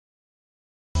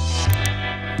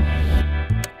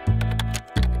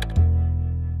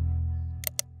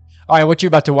All right, what you're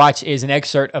about to watch is an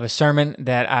excerpt of a sermon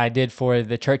that I did for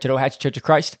the church at Ohatch Church of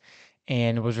Christ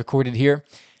and was recorded here.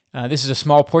 This is a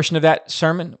small portion of that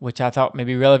sermon, which I thought may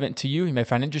be relevant to you. You may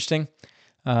find interesting.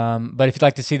 But if you'd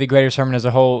like to see the greater sermon as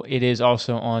a whole, it is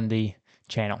also on the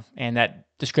channel. And that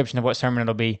description of what sermon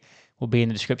it'll be will be in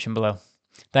the description below.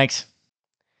 Thanks.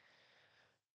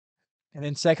 And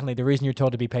then secondly, the reason you're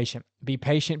told to be patient. Be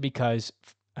patient because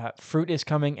fruit is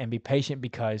coming, and be patient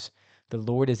because the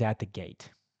Lord is at the gate.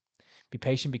 Be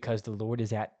patient because the Lord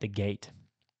is at the gate.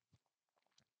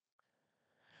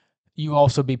 You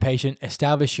also be patient,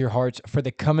 establish your hearts, for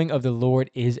the coming of the Lord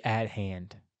is at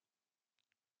hand.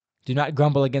 Do not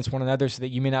grumble against one another so that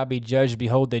you may not be judged.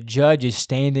 Behold, the judge is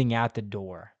standing at the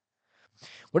door.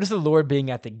 What does the Lord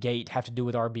being at the gate have to do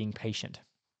with our being patient?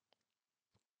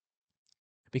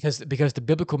 Because the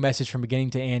biblical message from beginning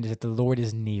to end is that the Lord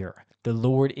is near. The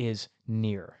Lord is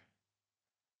near.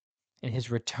 And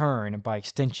his return, by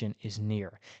extension, is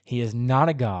near. He is not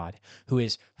a God who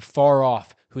is far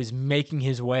off, who is making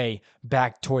his way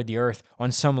back toward the earth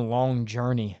on some long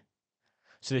journey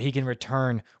so that he can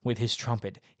return with his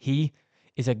trumpet. He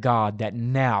is a God that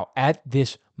now, at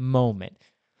this moment,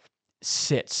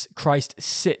 Christ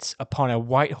sits upon a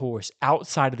white horse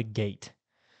outside of the gate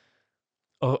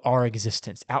of our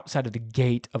existence, outside of the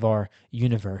gate of our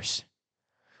universe,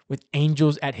 with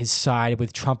angels at his side,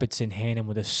 with trumpets in hand, and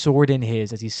with a sword in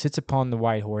his, as he sits upon the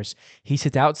white horse. He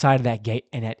sits outside of that gate,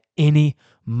 and at any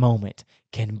moment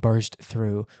can burst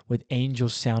through with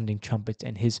angels sounding trumpets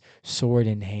and his sword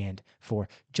in hand for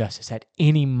justice. At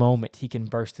any moment, he can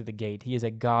burst through the gate. He is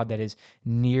a God that is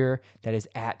near, that is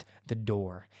at the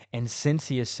door. And since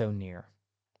he is so near,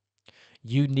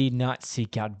 you need not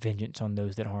seek out vengeance on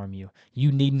those that harm you.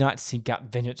 You need not seek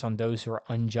out vengeance on those who are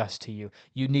unjust to you.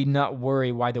 You need not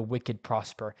worry why the wicked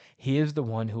prosper. He is the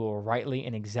one who will rightly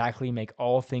and exactly make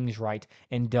all things right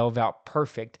and delve out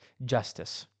perfect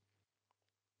justice.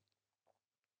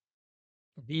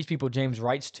 These people James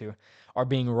writes to are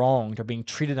being wronged, are being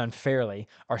treated unfairly,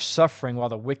 are suffering while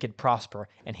the wicked prosper.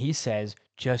 And he says,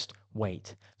 just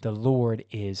wait. The Lord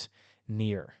is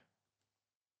near.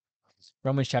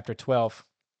 Romans chapter 12,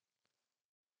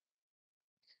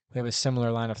 we have a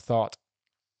similar line of thought.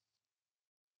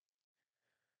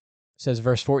 Says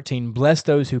verse 14, bless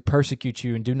those who persecute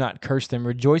you and do not curse them.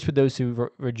 Rejoice with those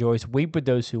who rejoice. Weep with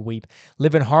those who weep.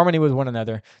 Live in harmony with one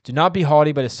another. Do not be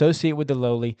haughty, but associate with the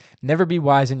lowly. Never be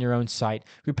wise in your own sight.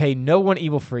 Repay no one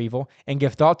evil for evil, and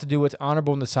give thought to do what's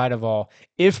honorable in the sight of all.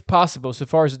 If possible, so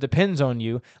far as it depends on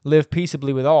you, live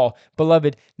peaceably with all.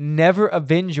 Beloved, never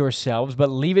avenge yourselves, but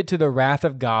leave it to the wrath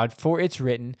of God, for it's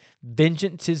written,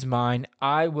 vengeance is mine,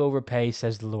 I will repay,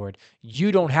 says the Lord.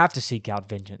 You don't have to seek out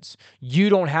vengeance. You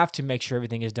don't have to make sure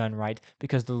everything is done right,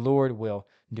 because the Lord will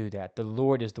do that. The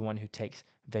Lord is the one who takes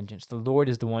vengeance. The Lord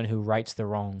is the one who rights the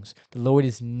wrongs. The Lord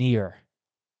is near,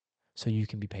 so you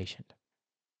can be patient.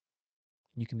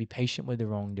 You can be patient with the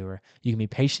wrongdoer. You can be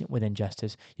patient with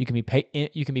injustice. You can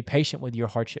be patient with your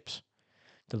hardships.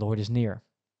 The Lord is near.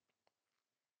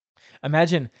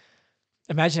 Imagine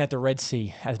at the Red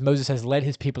Sea, as Moses has led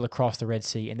his people across the Red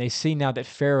Sea, and they see now that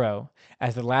Pharaoh,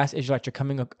 as the last Israelites are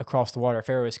coming across the water,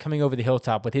 Pharaoh is coming over the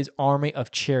hilltop with his army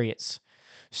of chariots,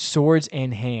 swords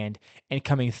in hand, and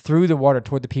coming through the water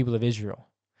toward the people of Israel.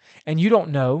 And you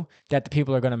don't know that the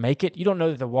people are going to make it. You don't know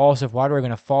that the walls of water are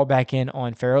going to fall back in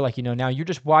on Pharaoh like you know now. You're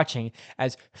just watching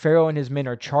as Pharaoh and his men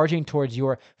are charging towards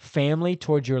your family,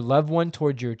 towards your loved one,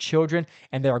 towards your children,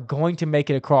 and they are going to make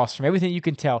it across. From everything you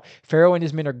can tell, Pharaoh and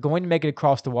his men are going to make it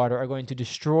across the water, are going to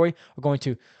destroy, are going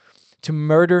to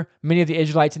murder many of the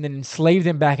Israelites and then enslave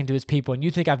them back into his people. And you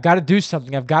think, I've got to do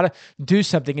something. I've got to do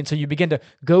something. And so you begin to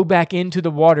go back into the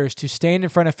waters to stand in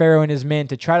front of Pharaoh and his men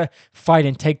to try to fight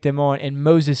and take them on. And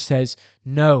Moses says,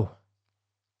 no.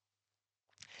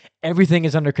 Everything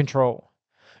is under control.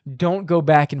 Don't go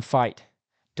back and fight.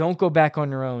 Don't go back on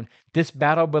your own. This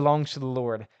battle belongs to the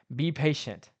Lord. Be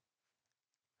patient.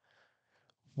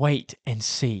 Wait and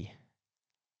see.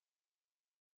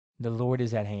 The Lord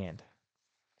is at hand.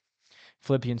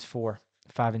 Philippians 4,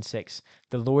 5 and 6.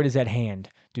 The Lord is at hand.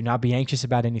 Do not be anxious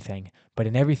about anything, but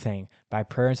in everything, by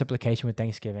prayer and supplication with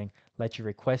thanksgiving, let your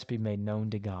requests be made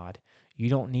known to God. You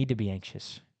don't need to be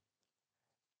anxious.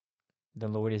 The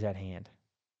Lord is at hand.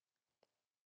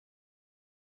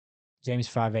 James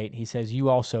 5:8, he says, you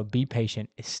also be patient,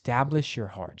 establish your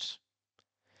hearts.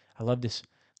 I love this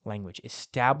language.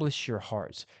 Establish your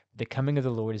hearts. The coming of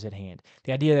the Lord is at hand.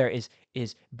 The idea there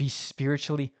is be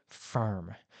spiritually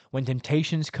firm. When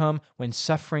temptations come, when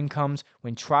suffering comes,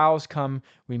 when trials come,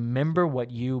 remember what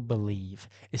you believe.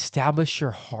 Establish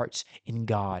your hearts in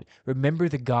God. Remember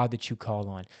the God that you call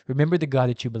on. Remember the God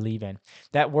that you believe in.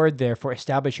 That word there for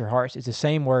establish your hearts is the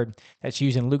same word that's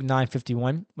used in Luke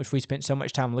 9:51, which we spent so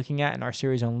much time looking at in our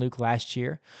series on Luke last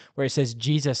year, where it says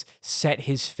Jesus set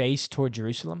his face toward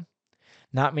Jerusalem.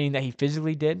 Not meaning that he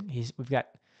physically did.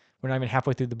 We're not even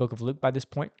halfway through the book of Luke by this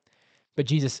point. But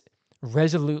Jesus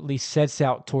resolutely sets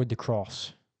out toward the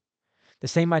cross. The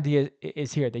same idea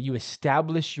is here, that you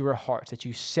establish your hearts, that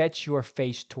you set your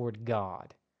face toward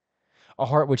God, a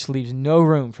heart which leaves no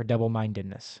room for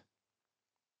double-mindedness.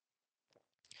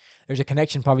 There's a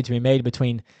connection probably to be made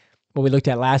between what we looked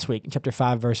at last week in chapter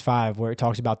 5, verse 5, where it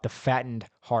talks about the fattened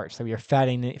hearts, that we are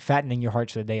fattening your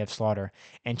hearts for the day of slaughter,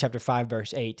 and chapter 5,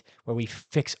 verse 8, where we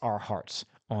fix our hearts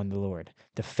on the Lord.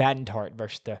 The fattened heart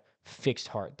versus the fixed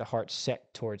heart, the heart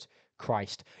set towards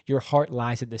Christ. Your heart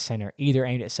lies at the center, either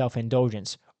aimed at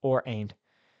self-indulgence or aimed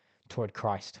toward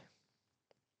Christ.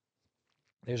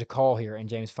 There's a call here in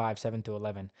James 5,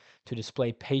 7-11 to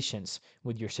display patience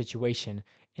with your situation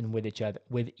and with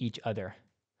each other,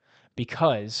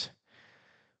 because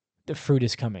the fruit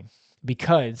is coming,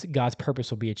 because God's purpose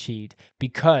will be achieved,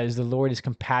 because the Lord is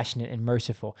compassionate and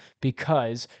merciful,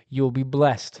 because you'll be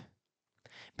blessed,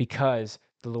 because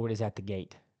the Lord is at the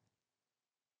gate.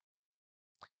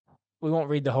 We won't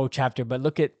read the whole chapter, but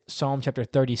look at Psalm chapter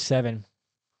 37.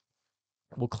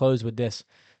 We'll close with this.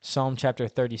 Psalm chapter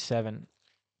 37,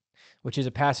 which is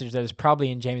a passage that is probably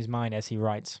in James' mind as he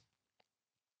writes.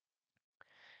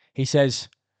 He says,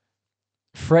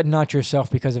 "Fret not yourself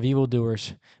because of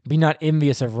evildoers. Be not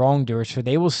envious of wrongdoers, for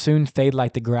they will soon fade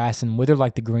like the grass and wither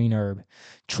like the green herb.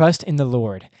 Trust in the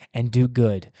Lord and do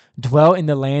good. Dwell in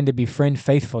the land and befriend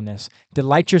faithfulness.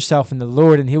 Delight yourself in the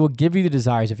Lord, and he will give you the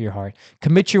desires of your heart.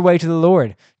 Commit your way to the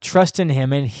Lord. Trust in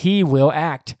him, and he will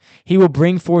act. He will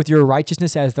bring forth your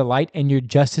righteousness as the light and your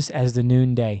justice as the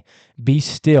noonday. Be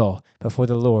still before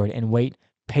the Lord and wait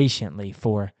patiently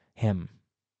for him.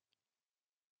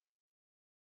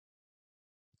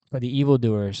 For the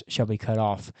evildoers shall be cut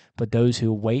off, but those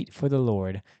who wait for the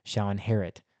Lord shall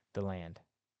inherit the land."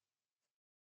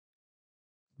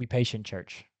 Be patient,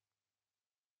 church.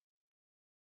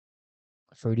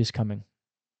 Fruit is coming.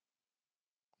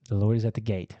 The Lord is at the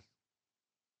gate.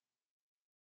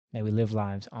 May we live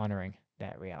lives honoring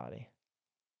that reality.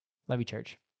 Love you,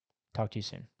 church. Talk to you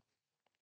soon.